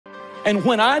And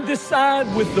when I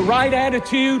decide with the right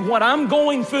attitude, what I'm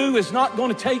going through is not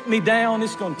going to take me down,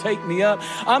 it's going to take me up.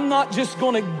 I'm not just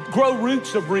going to grow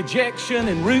roots of rejection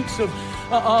and roots of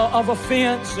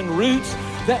offense and roots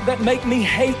that make me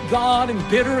hate God and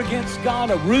bitter against God,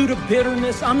 a root of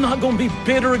bitterness. I'm not going to be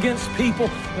bitter against people,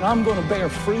 but I'm going to bear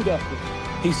fruit of it.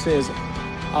 He says,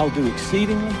 I'll do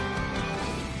exceedingly.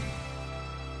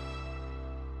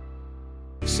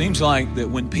 It seems like that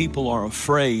when people are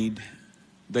afraid,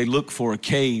 they look for a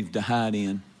cave to hide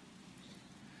in.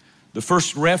 The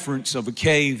first reference of a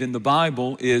cave in the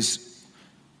Bible is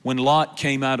when Lot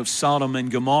came out of Sodom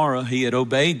and Gomorrah. He had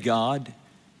obeyed God.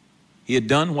 He had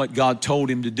done what God told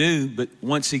him to do, but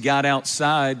once he got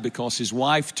outside, because his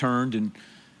wife turned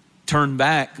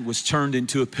back, was turned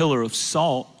into a pillar of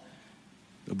salt,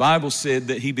 the Bible said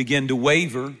that he began to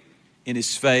waver in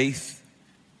his faith.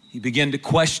 He began to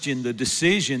question the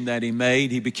decision that he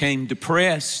made. He became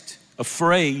depressed,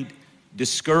 afraid,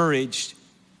 discouraged,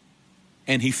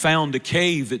 and he found a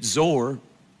cave at Zoar,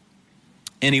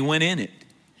 and he went in it,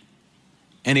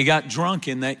 and he got drunk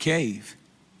in that cave.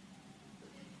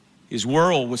 His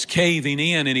world was caving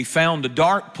in, and he found a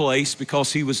dark place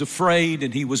because he was afraid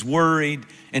and he was worried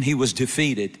and he was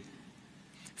defeated.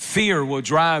 Fear will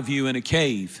drive you in a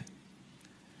cave.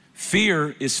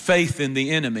 Fear is faith in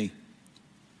the enemy.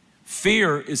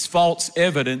 Fear is false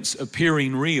evidence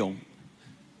appearing real.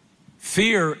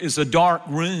 Fear is a dark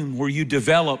room where you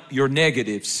develop your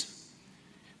negatives.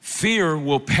 Fear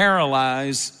will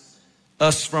paralyze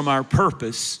us from our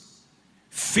purpose.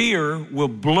 Fear will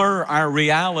blur our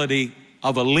reality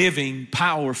of a living,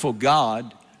 powerful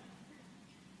God.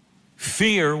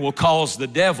 Fear will cause the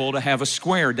devil to have a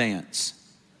square dance.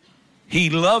 He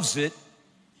loves it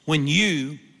when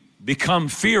you become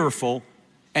fearful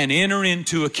and enter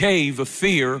into a cave of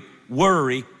fear,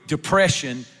 worry,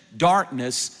 depression,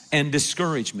 darkness, and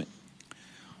discouragement.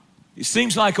 It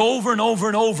seems like over and over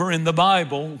and over in the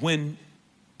Bible, when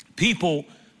people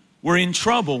were in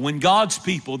trouble, when God's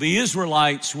people, the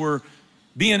Israelites, were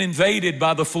being invaded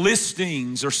by the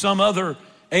Philistines or some other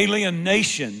alien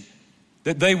nation,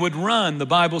 that they would run. The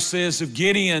Bible says of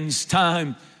Gideon's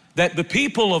time that the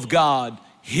people of God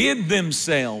hid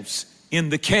themselves in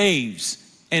the caves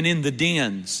and in the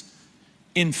dens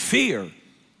in fear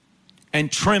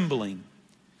and trembling.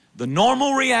 The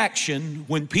normal reaction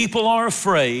when people are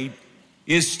afraid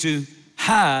is to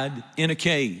hide in a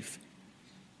cave.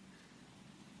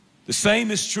 The same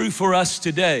is true for us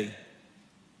today.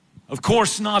 Of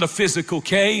course, not a physical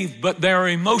cave, but there are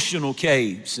emotional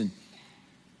caves and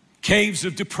caves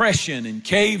of depression and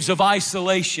caves of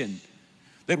isolation,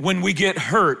 that when we get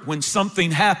hurt, when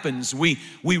something happens, we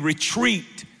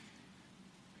retreat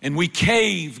and we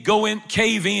cave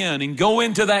in and go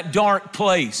into that dark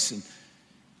place and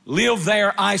live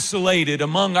there isolated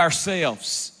among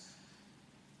ourselves.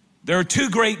 There are two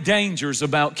great dangers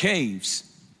about caves.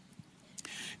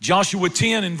 Joshua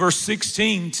 10 and verse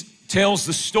 16 tells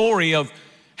the story of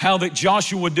how that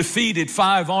Joshua defeated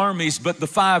 5 armies, but the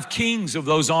 5 kings of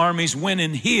those armies went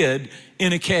and hid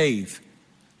in a cave.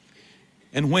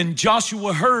 And when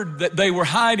Joshua heard that they were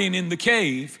hiding in the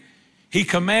cave, he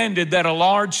commanded that a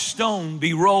large stone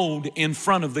be rolled in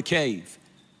front of the cave.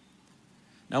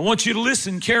 Now I want you to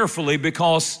listen carefully,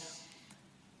 because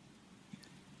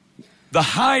the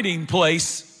hiding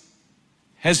place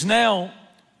has now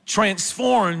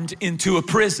transformed into a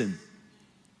prison.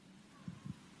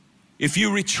 If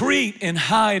you retreat and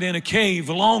hide in a cave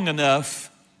long enough,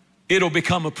 it'll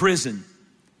become a prison.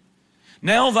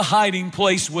 Now the hiding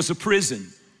place was a prison.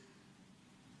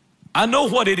 I know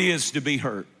what it is to be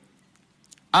hurt.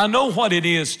 I know what it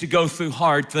is to go through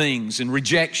hard things and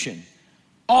rejection.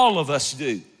 All of us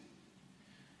do.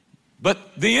 But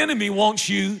the enemy wants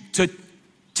you to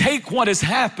take what has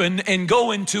happened and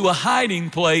go into a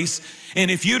hiding place. And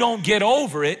if you don't get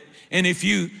over it, and if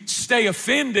you stay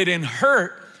offended and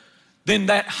hurt, then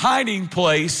that hiding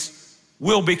place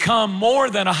will become more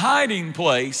than a hiding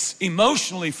place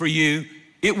emotionally for you.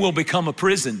 It will become a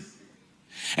prison.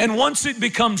 And once it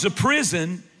becomes a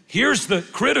prison, here's the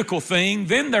critical thing.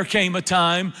 Then there came a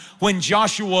time when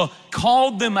Joshua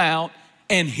called them out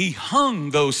and he hung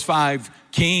those 5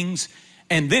 kings.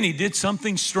 And then he did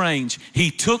something strange. He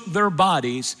took their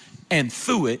bodies and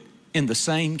threw it in the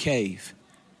same cave.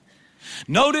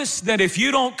 Notice that if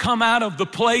you don't come out of the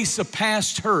place of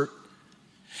past hurt,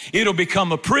 it'll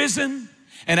become a prison.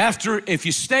 And if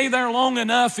you stay there long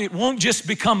enough, it won't just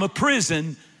become a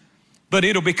prison, but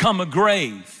it'll become a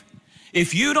grave.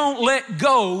 If you don't let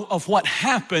go of what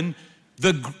happened,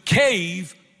 the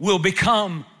cave will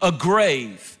become a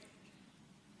grave.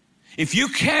 If you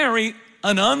carry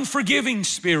an unforgiving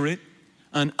spirit,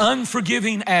 an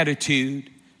unforgiving attitude,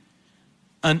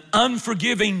 an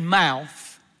unforgiving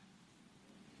mouth,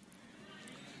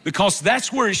 because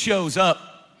that's where it shows up,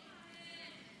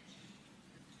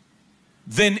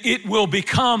 then it will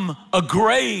become a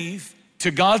grave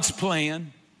to God's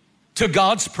plan, to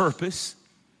God's purpose.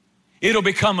 It'll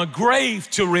become a grave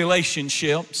to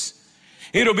relationships.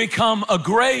 It'll become a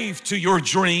grave to your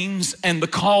dreams and the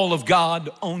call of God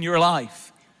on your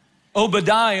life.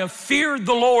 Obadiah feared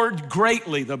the Lord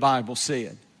greatly, the Bible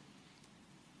said.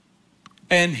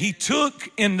 And he took,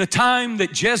 in the time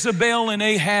that Jezebel and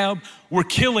Ahab were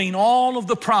killing all of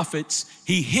the prophets,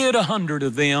 he hid 100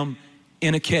 of them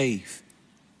in a cave.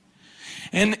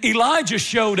 And Elijah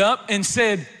showed up and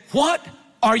said, "What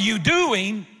are you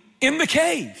doing in the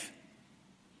cave?"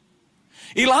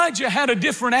 Elijah had a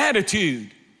different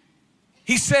attitude.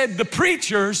 He said, the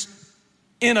preachers,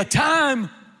 in a time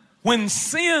when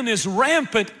sin is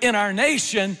rampant in our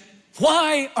nation,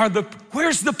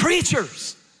 where's the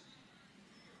preachers?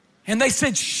 And they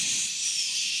said,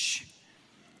 "Shh,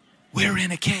 we're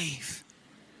in a cave."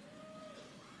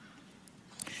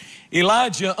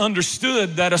 Elijah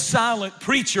understood that a silent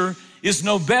preacher is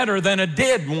no better than a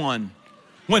dead one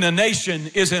when a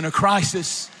nation is in a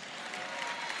crisis.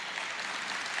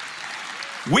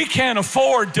 We can't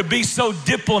afford to be so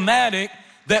diplomatic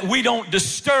that we don't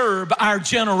disturb our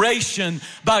generation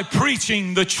by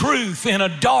preaching the truth in a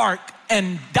dark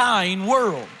and dying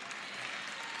world.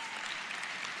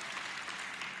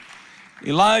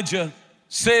 Elijah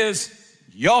says,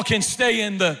 y'all can stay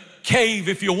in the cave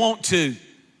if you want to,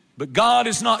 but God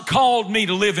has not called me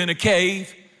to live in a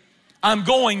cave. I'm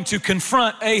going to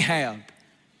confront Ahab.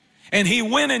 And he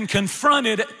went and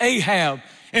confronted Ahab,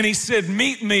 and he said,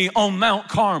 "Meet me on Mount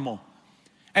Carmel."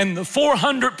 And the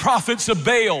 400 prophets of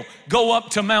Baal go up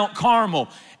to Mount Carmel,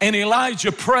 and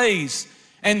Elijah prays,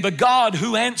 and the God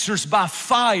who answers by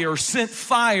fire sent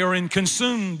fire and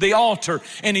consumed the altar,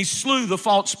 and he slew the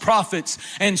false prophets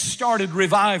and started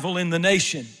revival in the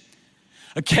nation.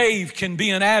 A cave can be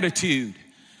an attitude.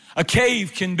 A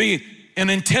cave can be an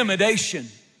intimidation.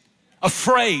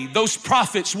 Afraid. Those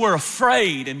prophets were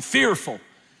afraid and fearful.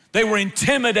 They were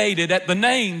intimidated at the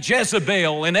name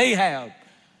Jezebel and Ahab.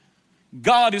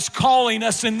 God is calling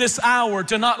us in this hour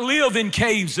to not live in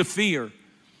caves of fear,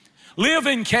 live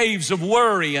in caves of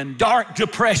worry and dark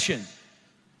depression,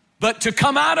 but to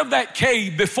come out of that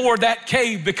cave before that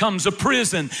cave becomes a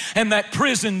prison and that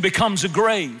prison becomes a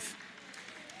grave.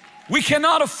 We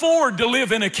cannot afford to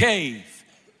live in a cave.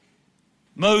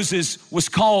 Moses was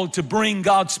called to bring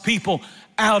God's people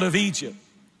out of Egypt.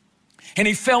 And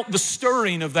he felt the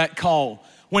stirring of that call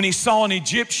when he saw an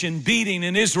Egyptian beating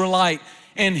an Israelite,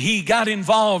 and he got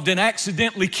involved and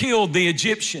accidentally killed the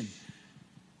Egyptian.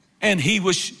 And he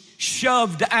was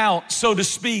shoved out, so to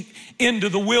speak, into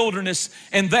the wilderness,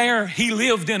 and there he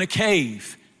lived in a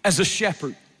cave as a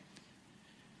shepherd.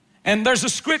 And there's a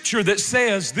scripture that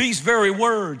says these very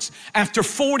words. After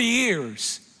 40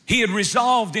 years, he had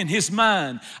resolved in his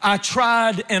mind, I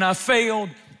tried and I failed,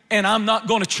 and I'm not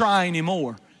going to try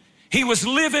anymore. He was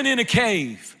living in a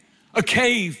cave,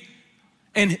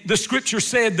 and the scripture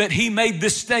said that he made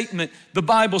this statement. The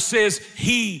Bible says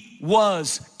he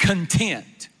was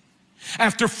content.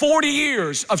 After 40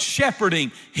 years of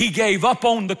shepherding, he gave up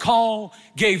on the call,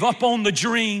 gave up on the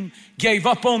dream, gave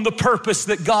up on the purpose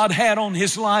that God had on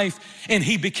his life, and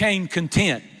he became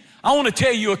content. I want to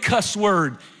tell you a cuss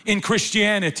word in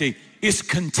Christianity is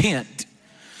content.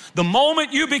 The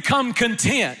moment you become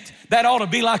content, that ought to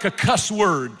be like a cuss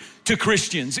word to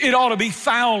Christians. It ought to be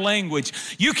foul language.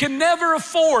 You can never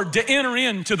afford to enter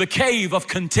into the cave of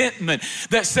contentment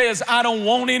that says, I don't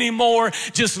want any more.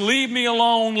 Just leave me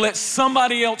alone. Let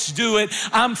somebody else do it.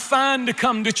 I'm fine to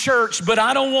come to church, but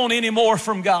I don't want any more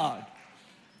from God.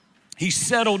 He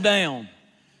settled down.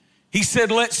 He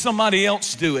said, let somebody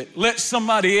else do it. Let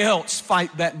somebody else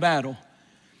fight that battle.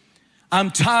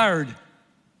 I'm tired.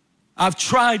 I've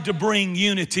tried to bring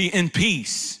unity and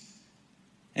peace,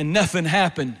 and nothing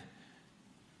happened.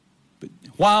 But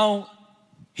while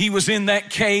he was in that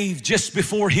cave, just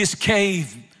before his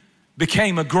cave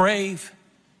became a grave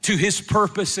to his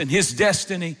purpose and his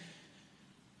destiny,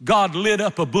 God lit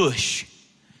up a bush.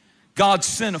 God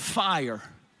sent a fire.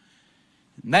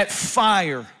 And that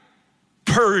fire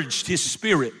purged his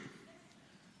spirit.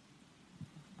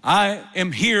 I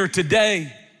am here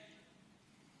today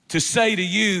to say to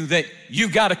you that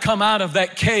you've got to come out of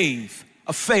that cave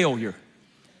of failure.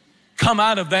 Come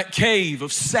out of that cave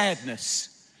of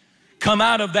sadness. Come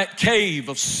out of that cave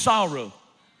of sorrow.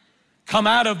 Come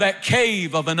out of that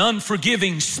cave of an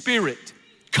unforgiving spirit.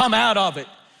 Come out of it.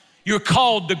 You're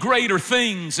called to greater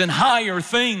things and higher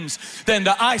things than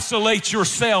to isolate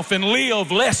yourself and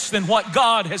live less than what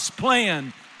God has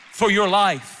planned for your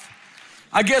life.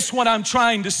 I guess what I'm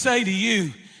trying to say to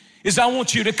you is I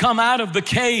want you to come out of the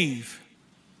cave.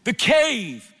 The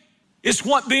cave is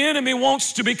what the enemy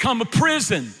wants to become a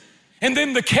prison. And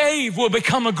then the cave will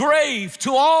become a grave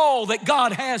to all that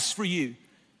God has for you.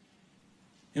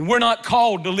 And we're not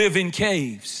called to live in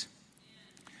caves.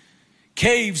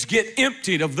 Caves get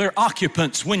emptied of their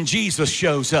occupants when Jesus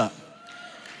shows up.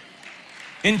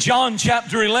 In John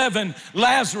chapter 11,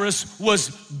 Lazarus was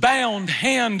bound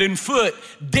hand and foot,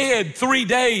 dead 3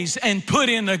 days, and put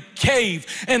in a cave.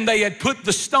 And they had put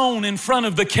the stone in front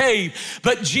of the cave.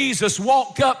 But Jesus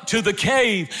walked up to the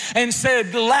cave and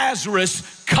said,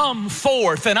 Lazarus, come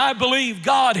forth. And I believe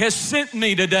God has sent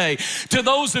me today to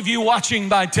those of you watching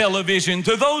by television,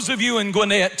 to those of you in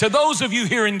Gwinnett, to those of you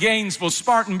here in Gainesville,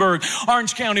 Spartanburg,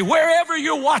 Orange County, wherever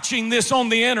you're watching this on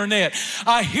the internet.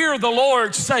 I hear the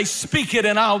Lord say, speak it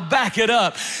and I'll back it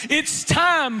up. It's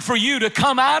time for you to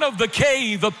come out of the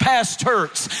cave of past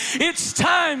hurts. It's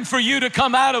time for you to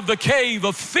come out of the cave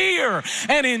of fear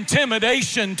and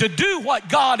intimidation to do what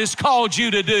God has called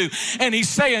you to do. And He's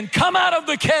saying, come out of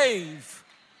the cave.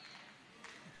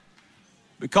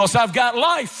 Because I've got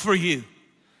life for you.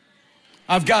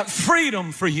 I've got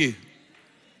freedom for you.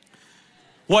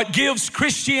 What gives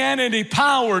Christianity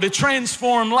power to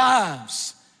transform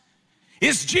lives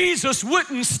is Jesus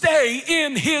wouldn't stay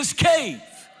in His cave.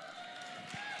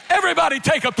 Everybody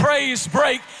take a praise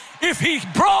break. If He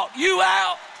brought you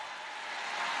out,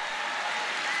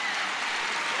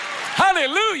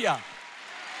 hallelujah.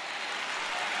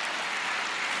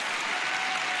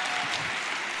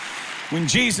 When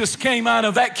Jesus came out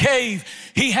of that cave,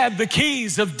 He had the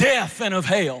keys of death and of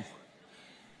hell.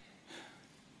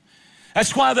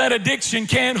 That's why that addiction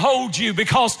can't hold you,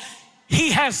 because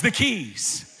He has the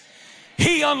keys.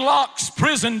 He unlocks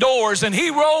prison doors and He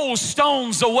rolls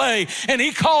stones away and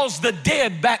He calls the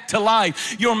dead back to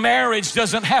life. Your marriage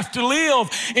doesn't have to live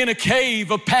in a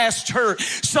cave of past hurt.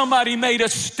 Somebody made a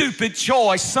stupid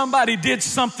choice. Somebody did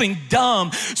something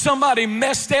dumb. Somebody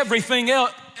messed everything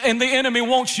up. And the enemy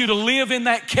wants you to live in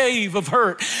that cave of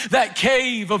hurt, that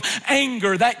cave of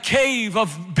anger, that cave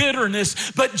of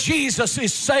bitterness. But Jesus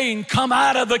is saying, come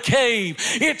out of the cave.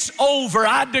 It's over.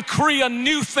 I decree a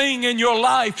new thing in your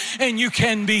life, and you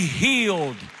can be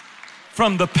healed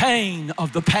from the pain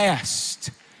of the past.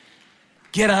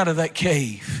 Get out of that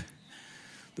cave.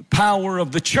 The power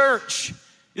of the church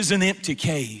is an empty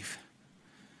cave,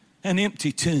 an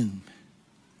empty tomb.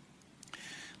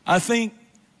 I think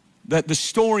that the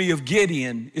story of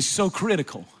Gideon is so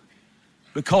critical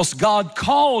because God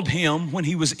called him when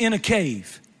he was in a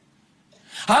cave.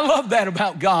 I love that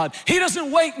about God. He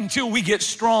doesn't wait until we get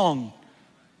strong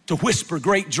to whisper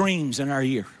great dreams in our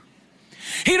ear.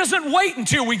 He doesn't wait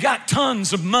until we got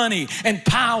tons of money and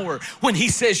power when He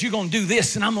says you're going to do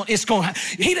this and it's going to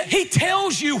happen. He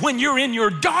tells you when you're in your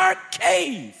dark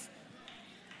cave.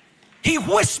 He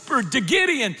whispered to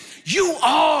Gideon, you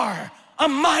are a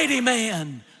mighty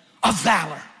man of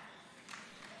valor.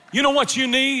 You know what you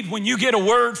need when you get a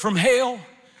word from hell?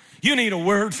 You need a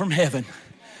word from heaven.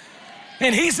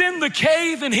 And he's in the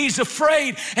cave and he's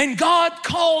afraid, and God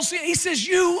calls him. He says,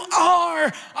 you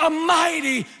are a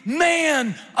mighty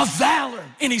man of valor.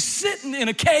 And he's sitting in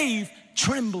a cave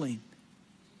trembling.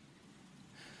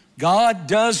 God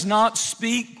does not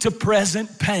speak to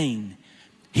present pain.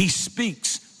 He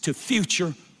speaks to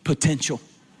future potential.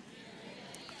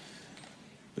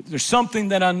 But there's something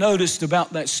that I noticed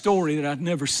about that story that I'd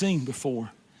never seen before.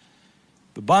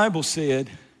 The Bible said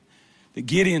that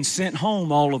Gideon sent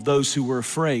home all of those who were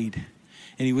afraid.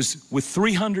 And he was with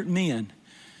 300 men.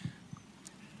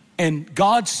 And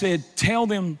God said, tell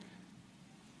them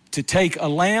to take a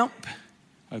lamp,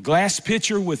 a glass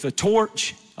pitcher with a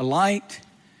torch, a light,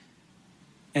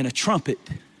 and a trumpet.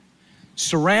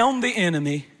 Surround the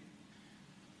enemy.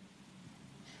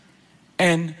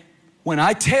 And when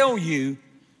I tell you,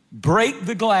 break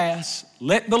the glass,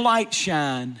 let the light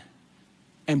shine,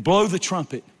 and blow the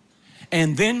trumpet.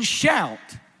 And then shout.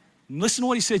 Listen to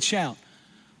what he said, shout.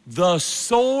 The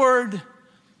sword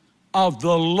of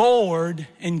the Lord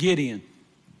and Gideon.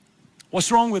 What's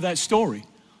wrong with that story?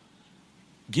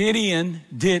 Gideon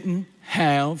didn't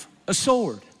have a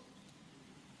sword.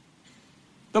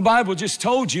 The Bible just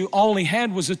told you all he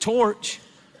had was a torch,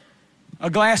 a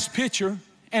glass pitcher,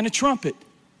 and a trumpet.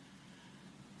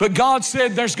 But God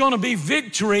said there's going to be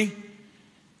victory.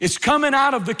 It's coming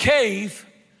out of the cave.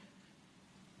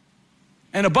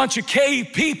 And a bunch of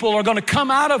cave people are going to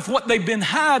come out of what they've been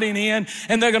hiding in,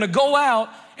 and they're going to go out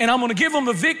and I'm going to give them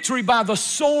a victory by the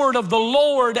sword of the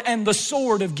Lord and the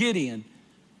sword of Gideon.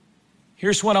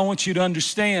 Here's what I want you to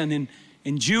understand.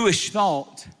 In Jewish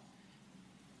thought,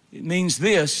 it means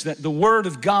this, that the Word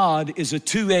of God is a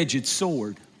two-edged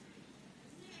sword.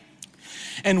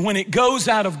 And when it goes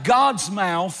out of God's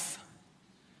mouth,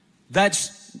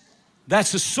 that's a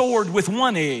sword with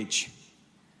one edge.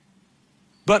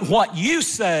 But what you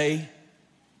say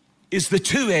is the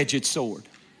two-edged sword.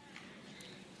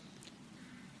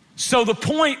 So the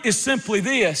point is simply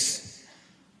this: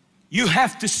 you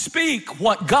have to speak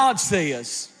what God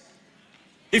says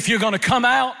if you're going to come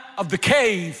out of the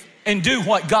cave and do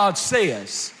what God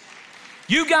says.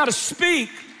 You got to speak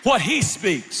what He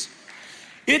speaks.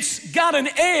 It's got an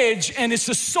edge, and it's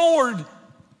a sword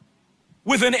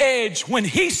with an edge when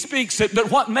He speaks it, but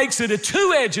what makes it a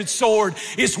two-edged sword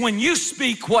is when you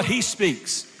speak what He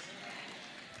speaks.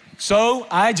 So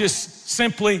I just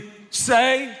simply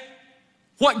say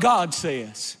what God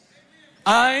says.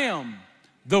 I am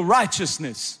the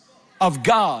righteousness of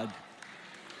God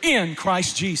in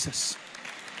Christ Jesus.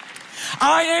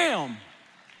 I am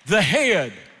the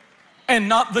head and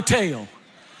not the tail,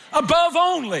 above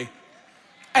only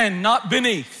and not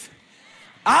beneath.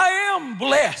 I am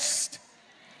blessed.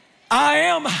 I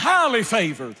am highly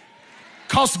favored,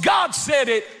 because God said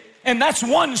it, and that's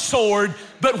one sword,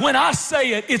 but when I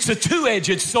say it, it's a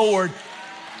two-edged sword.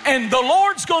 And the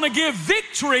Lord's going to give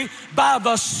victory by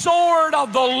the sword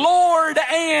of the Lord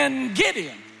and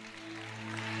Gideon.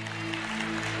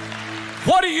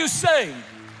 What do you say?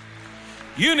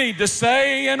 You need to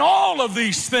say, in all of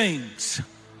these things,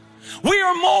 we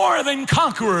are more than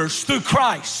conquerors through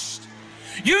Christ.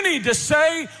 You need to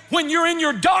say, when you're in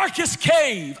your darkest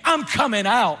cave, I'm coming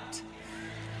out.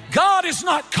 God has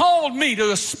not called me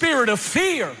to a spirit of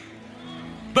fear,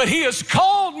 but He has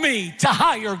called me to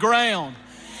higher ground.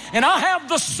 And I have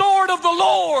the sword of the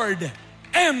Lord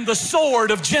and the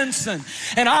sword of Jentezen.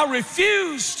 And I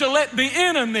refuse to let the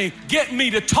enemy get me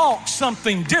to talk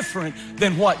something different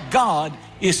than what God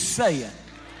is saying.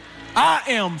 I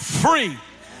am free.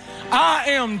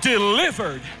 I am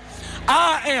delivered.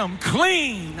 I am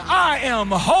clean. I am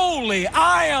holy.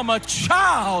 I am a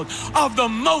child of the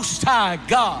Most High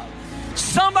God.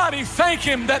 Somebody thank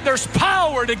Him that there's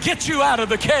power to get you out of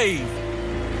the cave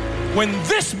when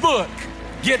this book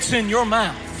gets in your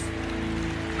mouth.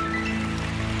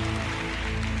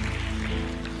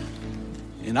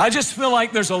 And I just feel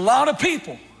like there's a lot of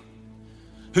people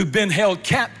who've been held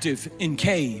captive in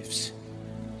caves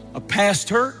of past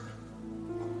hurt,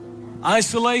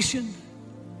 isolation,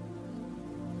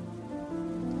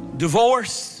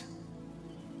 divorce,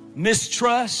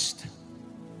 mistrust,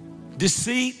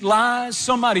 deceit, lies.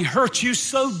 Somebody hurt you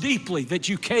so deeply that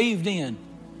you caved in.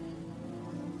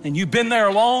 And you've been there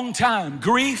a long time.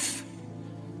 Grief,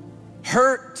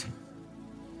 hurt.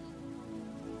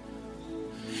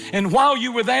 And while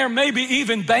you were there, maybe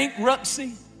even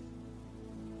bankruptcy.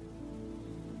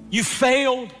 You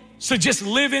failed. So just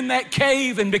live in that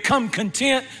cave and become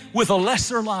content with a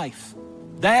lesser life.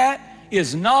 That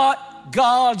is not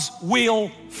God's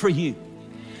will for you.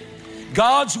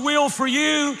 God's will for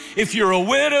you, if you're a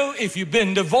widow, if you've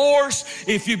been divorced,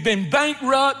 if you've been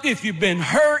bankrupt, if you've been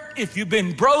hurt, if you've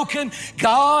been broken,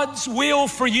 God's will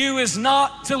for you is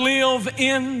not to live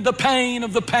in the pain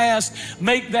of the past.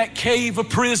 Make that cave a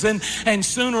prison, and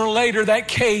sooner or later that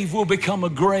cave will become a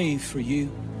grave for you.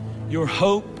 Your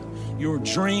hope, your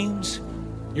dreams,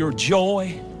 your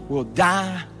joy will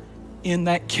die in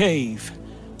that cave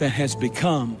that has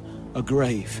become a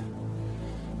grave.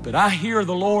 But I hear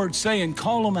the Lord saying,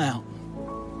 call them out.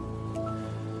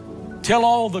 Tell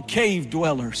all the cave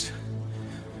dwellers,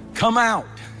 come out.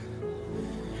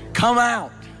 Come out.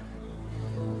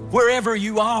 Wherever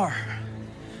you are,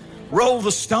 roll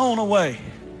the stone away.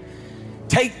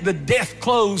 Take the death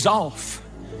clothes off.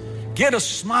 Get a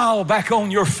smile back on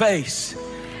your face.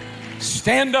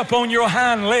 Stand up on your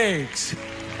hind legs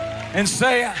and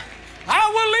say,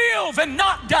 I will live and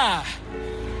not die,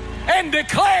 and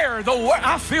declare the word.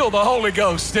 I feel the Holy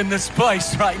Ghost in this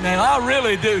place right now. I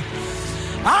really do.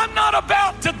 I'm not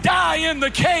about to die in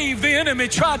the cave the enemy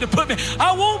tried to put me.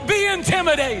 I won't be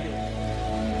intimidated.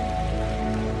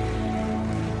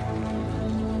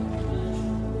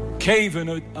 Cave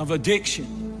of addiction.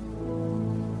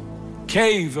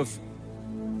 Cave of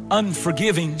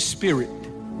unforgiving spirit.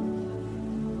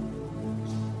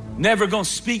 Never gonna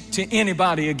speak to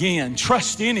anybody again.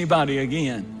 Trust anybody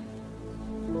again.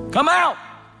 Come out.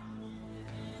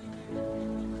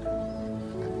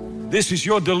 This is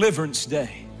your deliverance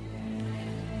day.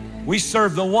 We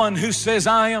serve the one who says,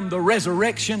 I am the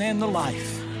resurrection and the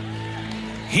life.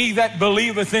 He that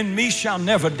believeth in me shall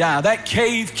never die. That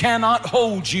cave cannot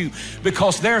hold you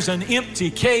because there's an empty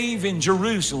cave in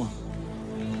Jerusalem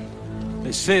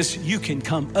that says you can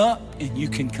come up and you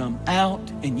can come out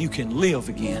and you can live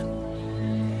again.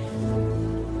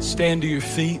 Stand to your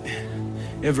feet,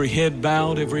 every head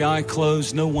bowed, every eye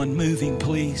closed, no one moving,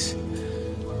 please.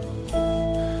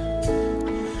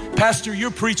 Pastor,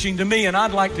 you're preaching to me and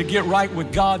I'd like to get right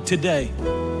with God today.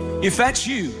 If that's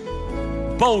you,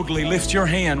 boldly lift your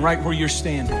hand right where you're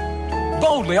standing.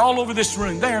 Boldly, all over this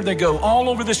room. There they go, all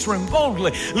over this room.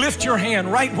 Boldly lift your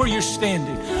hand right where you're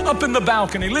standing. Up in the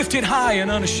balcony, lift it high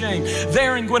and unashamed.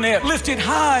 There in Gwinnett, lift it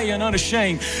high and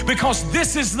unashamed. Because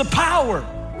this is the power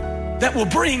that will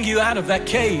bring you out of that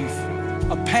cave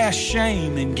of past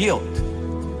shame and guilt.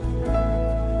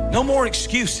 No more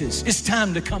excuses. It's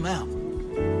time to come out.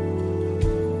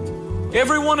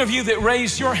 Every one of you that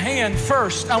raised your hand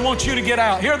first, I want you to get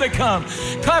out. Here they come.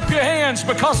 Clap your hands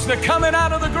because they're coming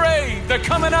out of the grave. They're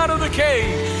coming out of the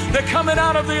cave. They're coming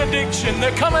out of the addiction.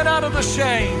 They're coming out of the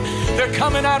shame. They're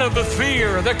coming out of the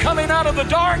fear. They're coming out of the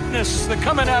darkness. They're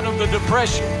coming out of the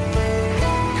depression.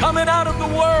 Coming out of the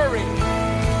worry.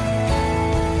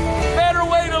 Better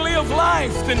way to live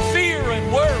life than fear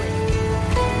and worry.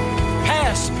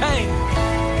 Past pain.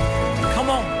 Come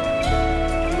on.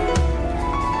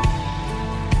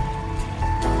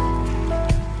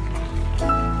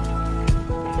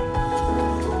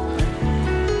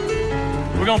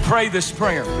 We're going to pray this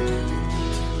prayer.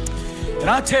 And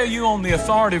I tell you on the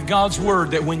authority of God's word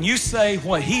that when you say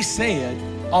what He said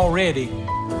already,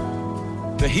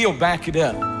 that He'll back it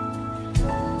up.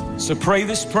 So pray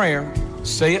this prayer,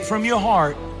 say it from your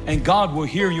heart, and God will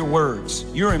hear your words.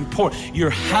 You're important. You're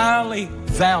highly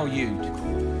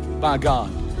valued by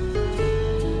God.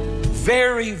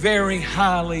 Very, very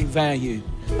highly valued.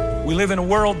 We live in a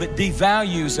world that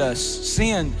devalues us.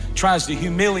 Sin tries to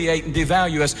humiliate and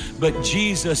devalue us, but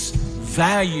Jesus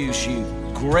values you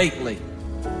greatly,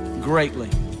 greatly.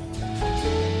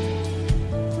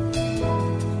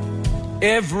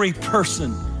 Every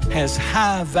person has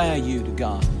high value to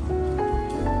God.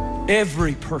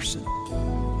 Every person.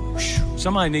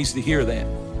 Somebody needs to hear that.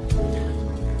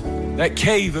 That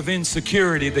cave of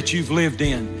insecurity that you've lived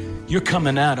in, you're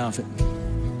coming out of it.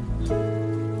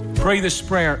 Pray this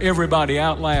prayer, everybody,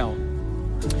 out loud.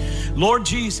 Lord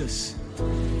Jesus,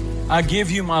 I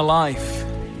give you my life.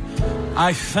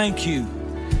 I thank you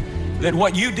that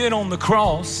what you did on the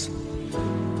cross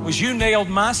was you nailed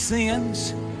my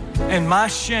sins and my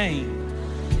shame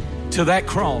to that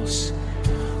cross.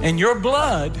 And your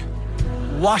blood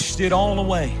washed it all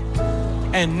away.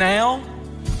 And now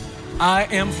I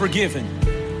am forgiven.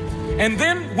 And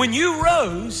then when you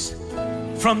rose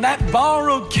from that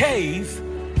borrowed cave,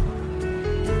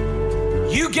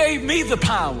 you gave me the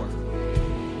power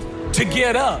to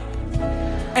get up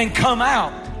and come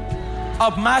out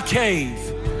of my cave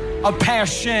of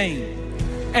past shame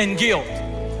and guilt.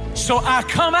 So I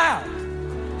come out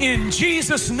in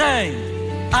Jesus'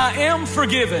 name. I am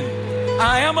forgiven.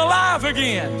 I am alive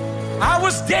again. I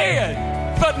was dead,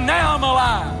 but now I'm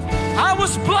alive. I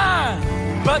was blind,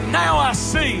 but now I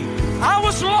see. I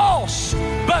was lost,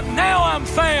 but now I'm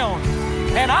found.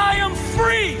 And I am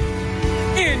free.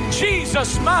 In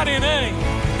Jesus' mighty name.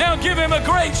 Now give Him a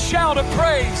great shout of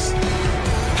praise.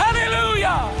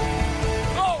 Hallelujah.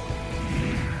 Oh.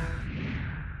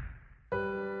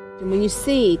 And when you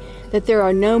see that there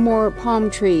are no more palm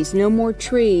trees, no more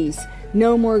trees,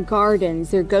 no more gardens,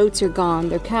 their goats are gone,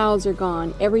 their cows are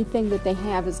gone, everything that they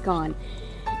have is gone.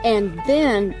 And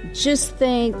then just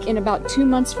think in about 2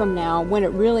 months from now, when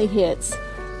it really hits,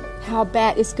 how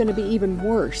bad it's going to be even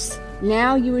worse.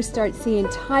 Now you will start seeing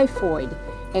typhoid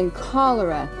and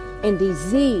cholera and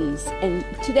disease. And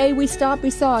today we saw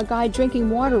a guy drinking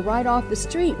water right off the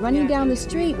street, running down the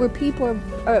street where people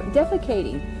are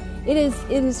defecating. It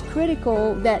is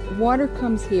critical that water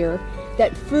comes here,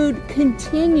 that food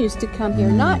continues to come here,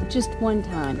 not just one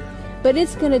time. But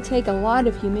it's going to take a lot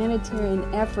of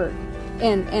humanitarian effort,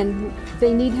 and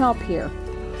they need help here.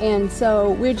 And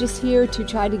so we're just here to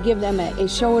try to give them a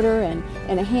shoulder and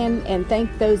a hand, and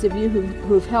thank those of you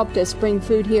who've helped us bring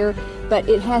food here, but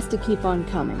it has to keep on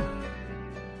coming.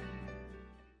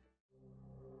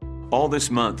 All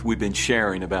this month we've been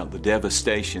sharing about the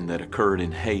devastation that occurred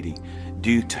in Haiti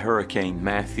due to Hurricane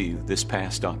Matthew this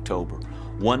past October.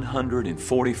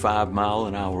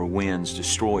 145-mile-an-hour winds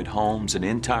destroyed homes and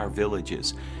entire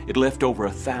villages. It left over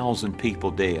 1,000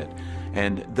 people dead.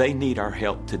 and they need our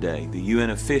help today. The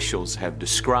UN officials have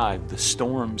described the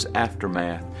storm's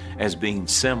aftermath as being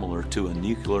similar to a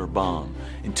nuclear bomb.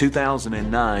 In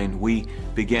 2009, we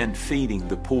began feeding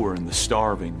the poor and the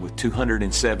starving with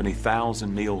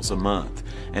 270,000 meals a month.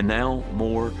 And now,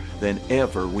 more than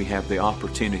ever, we have the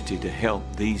opportunity to help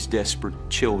these desperate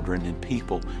children and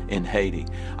people in Haiti.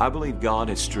 I believe God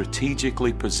has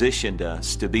strategically positioned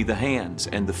us to be the hands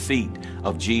and the feet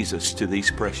of Jesus to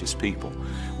these precious people.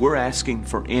 We're asking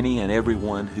for any and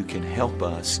everyone who can help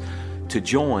us to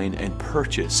join and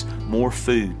purchase more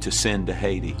food to send to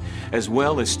Haiti, as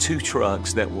well as 2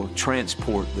 trucks that will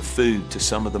transport the food to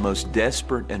some of the most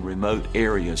desperate and remote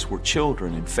areas where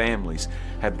children and families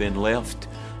have been left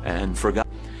and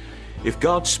forgotten. If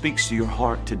God speaks to your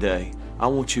heart today, I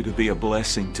want you to be a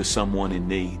blessing to someone in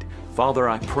need. Father,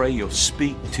 I pray you'll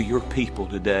speak to your people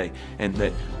today, and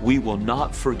that we will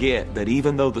not forget that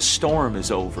even though the storm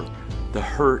is over, the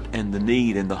hurt and the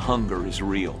need and the hunger is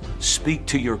real. Speak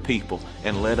to your people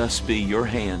and let us be your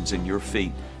hands and your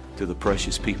feet to the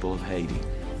precious people of Haiti.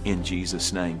 In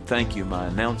Jesus' name. Thank you. My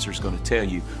announcer's going to tell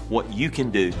you what you can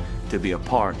do to be a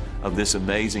part of this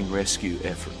amazing rescue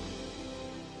effort.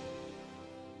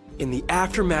 In the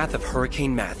aftermath of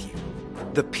Hurricane Matthew,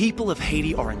 the people of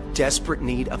Haiti are in desperate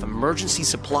need of emergency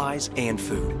supplies and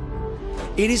food.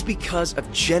 It is because of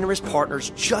generous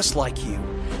partners just like you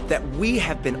that we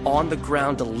have been on the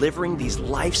ground delivering these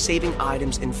life-saving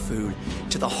items and food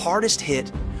to the hardest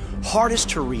hit, hardest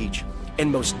to reach,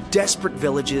 and most desperate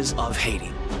villages of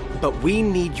Haiti. But we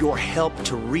need your help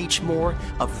to reach more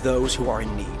of those who are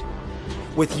in need.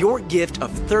 With your gift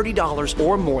of $30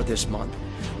 or more this month,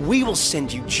 we will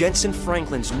send you Jentezen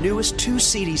Franklin's newest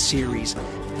 2-CD series,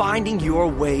 Finding Your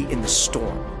Way in the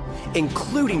Storm,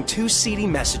 including 2 CD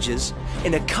messages,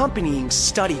 an accompanying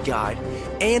study guide,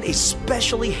 and a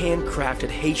specially handcrafted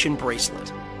Haitian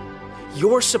bracelet.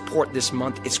 Your support this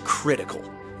month is critical.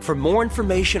 For more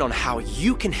information on how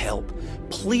you can help,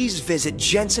 please visit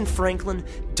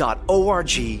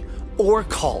jentezenfranklin.org or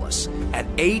call us at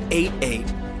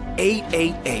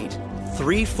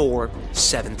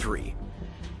 888-888-3473.